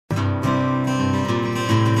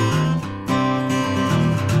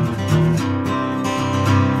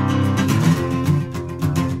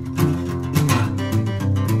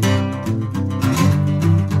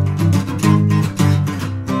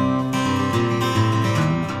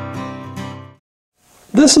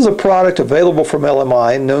This is a product available from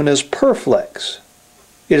LMI known as Purflex.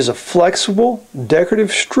 It is a flexible,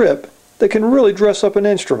 decorative strip that can really dress up an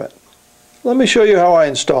instrument. Let me show you how I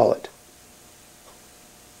install it.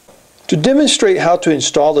 To demonstrate how to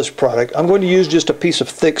install this product, I'm going to use just a piece of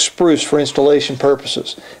thick spruce for installation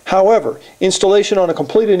purposes. However, installation on a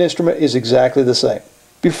completed instrument is exactly the same.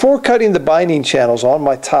 Before cutting the binding channels on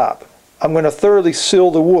my top, I'm going to thoroughly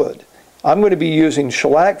seal the wood. I'm going to be using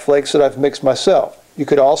shellac flakes that I've mixed myself. You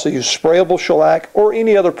could also use sprayable shellac or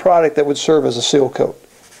any other product that would serve as a seal coat.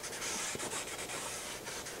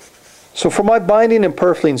 So for my binding and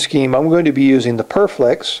purfling scheme, I'm going to be using the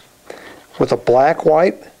Purflex with a black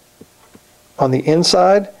wipe on the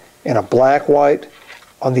inside and a black white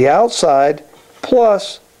on the outside,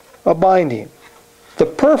 plus a binding. The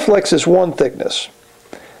Purflex is one thickness.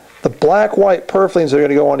 The black white purflings that are going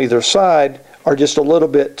to go on either side are just a little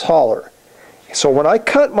bit taller. So when I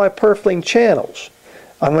cut my purfling channels,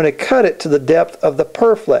 I'm going to cut it to the depth of the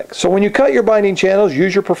Purflex. So when you cut your binding channels,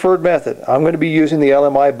 use your preferred method. I'm going to be using the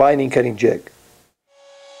LMI binding cutting jig.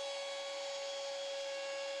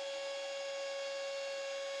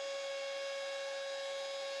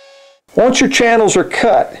 Once your channels are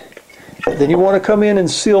cut, then you want to come in and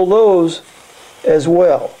seal those as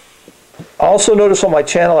well. Also notice on my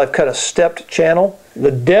channel I've cut a stepped channel.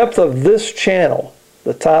 The depth of this channel,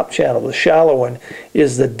 the top channel, the shallow one,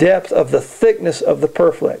 is the depth of the thickness of the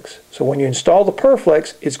Purflex. So when you install the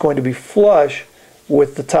Purflex, it's going to be flush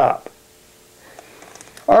with the top.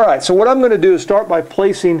 Alright, so what I'm going to do is start by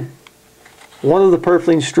placing one of the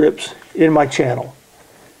purfling strips in my channel.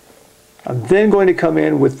 I'm then going to come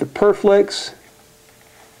in with the Purflex.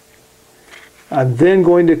 I'm then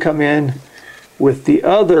going to come in with the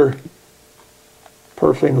other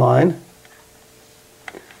purfling line.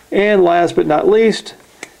 And last but not least,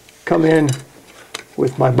 come in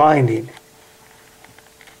with my binding.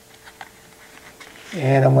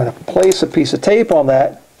 And I'm going to place a piece of tape on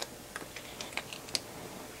that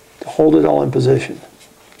to hold it all in position.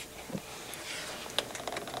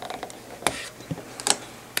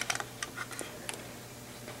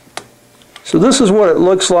 So this is what it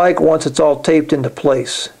looks like once it's all taped into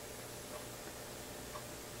place.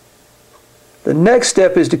 The next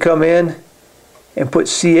step is to come in and put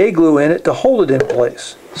CA glue in it to hold it in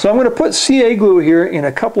place. So I'm going to put CA glue here in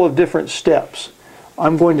a couple of different steps.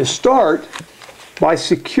 I'm going to start by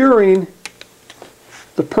securing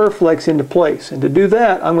the Purflex into place. And to do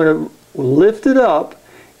that, I'm going to lift it up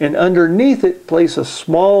and underneath it place a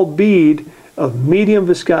small bead of medium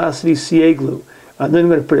viscosity CA glue. I'm then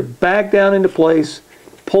going to put it back down into place,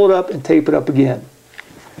 pull it up and tape it up again.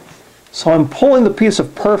 So I'm pulling the piece of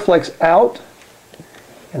Purflex out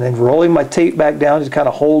and then rolling my tape back down to kind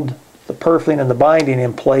of hold the purfling and the binding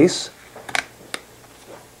in place.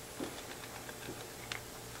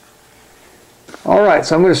 Alright,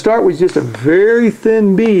 so I'm going to start with just a very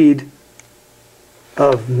thin bead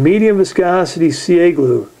of medium viscosity CA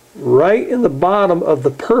glue right in the bottom of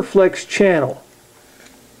the Purflex channel.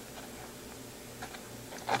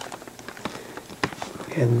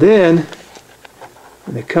 And then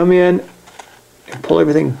I'm going to come in and pull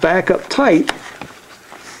everything back up tight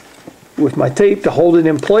with my tape to hold it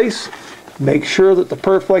in place. Make sure that the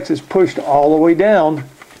Purflex is pushed all the way down,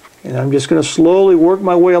 and I'm just going to slowly work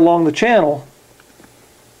my way along the channel,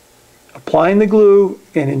 applying the glue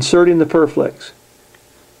and inserting the Purflex.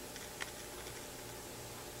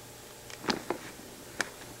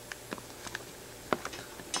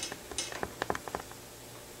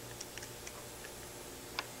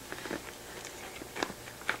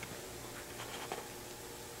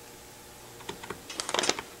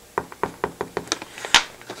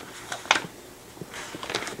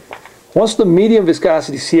 Once the medium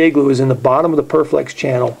viscosity CA glue is in the bottom of the Purflex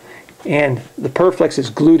channel and the Purflex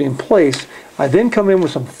is glued in place, I then come in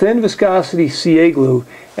with some thin viscosity CA glue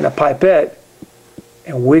and a pipette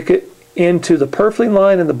and wick it into the purfling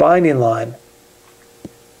line and the binding line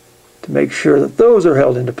to make sure that those are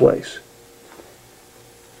held into place.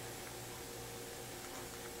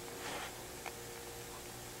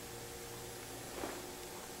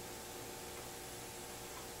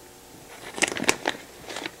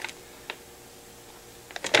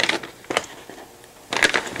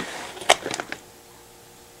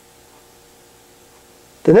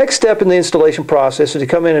 The next step in the installation process is to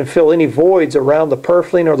come in and fill any voids around the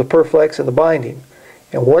purfling or the Purflex and the binding.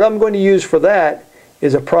 And what I'm going to use for that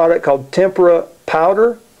is a product called tempera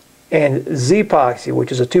powder and Z-epoxy,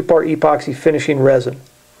 which is a 2-part epoxy finishing resin.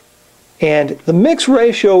 And the mix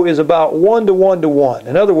ratio is about 1 to 1 to 1.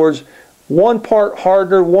 In other words, 1 part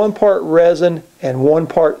hardener, 1 part resin, and 1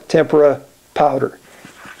 part tempera powder.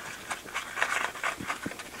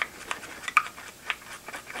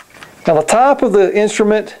 Now the top of the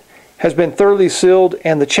instrument has been thoroughly sealed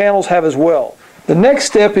and the channels have as well. The next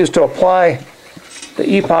step is to apply the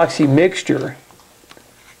epoxy mixture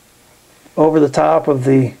over the top of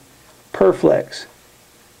the Purflex.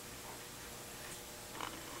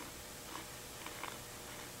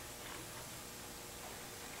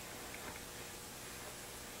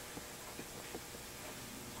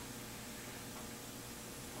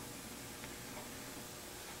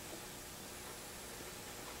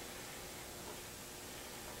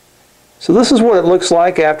 So this is what it looks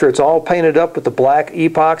like after it's all painted up with the black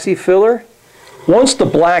epoxy filler. Once the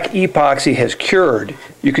black epoxy has cured,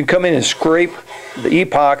 you can come in and scrape the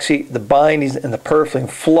epoxy, the bindings, and the purfling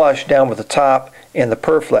flush down with the top and the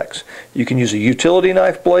Purflex. You can use a utility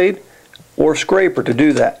knife blade or scraper to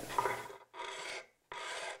do that.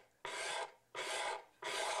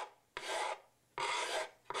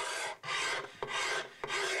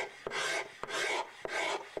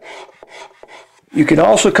 You can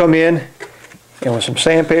also come in and with some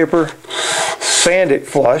sandpaper, sand it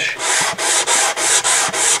flush.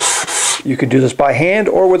 You can do this by hand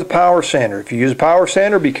or with a power sander. If you use a power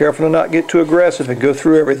sander, be careful to not get too aggressive and go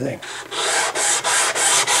through everything.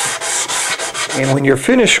 And when you're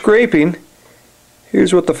finished scraping,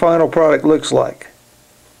 here's what the final product looks like.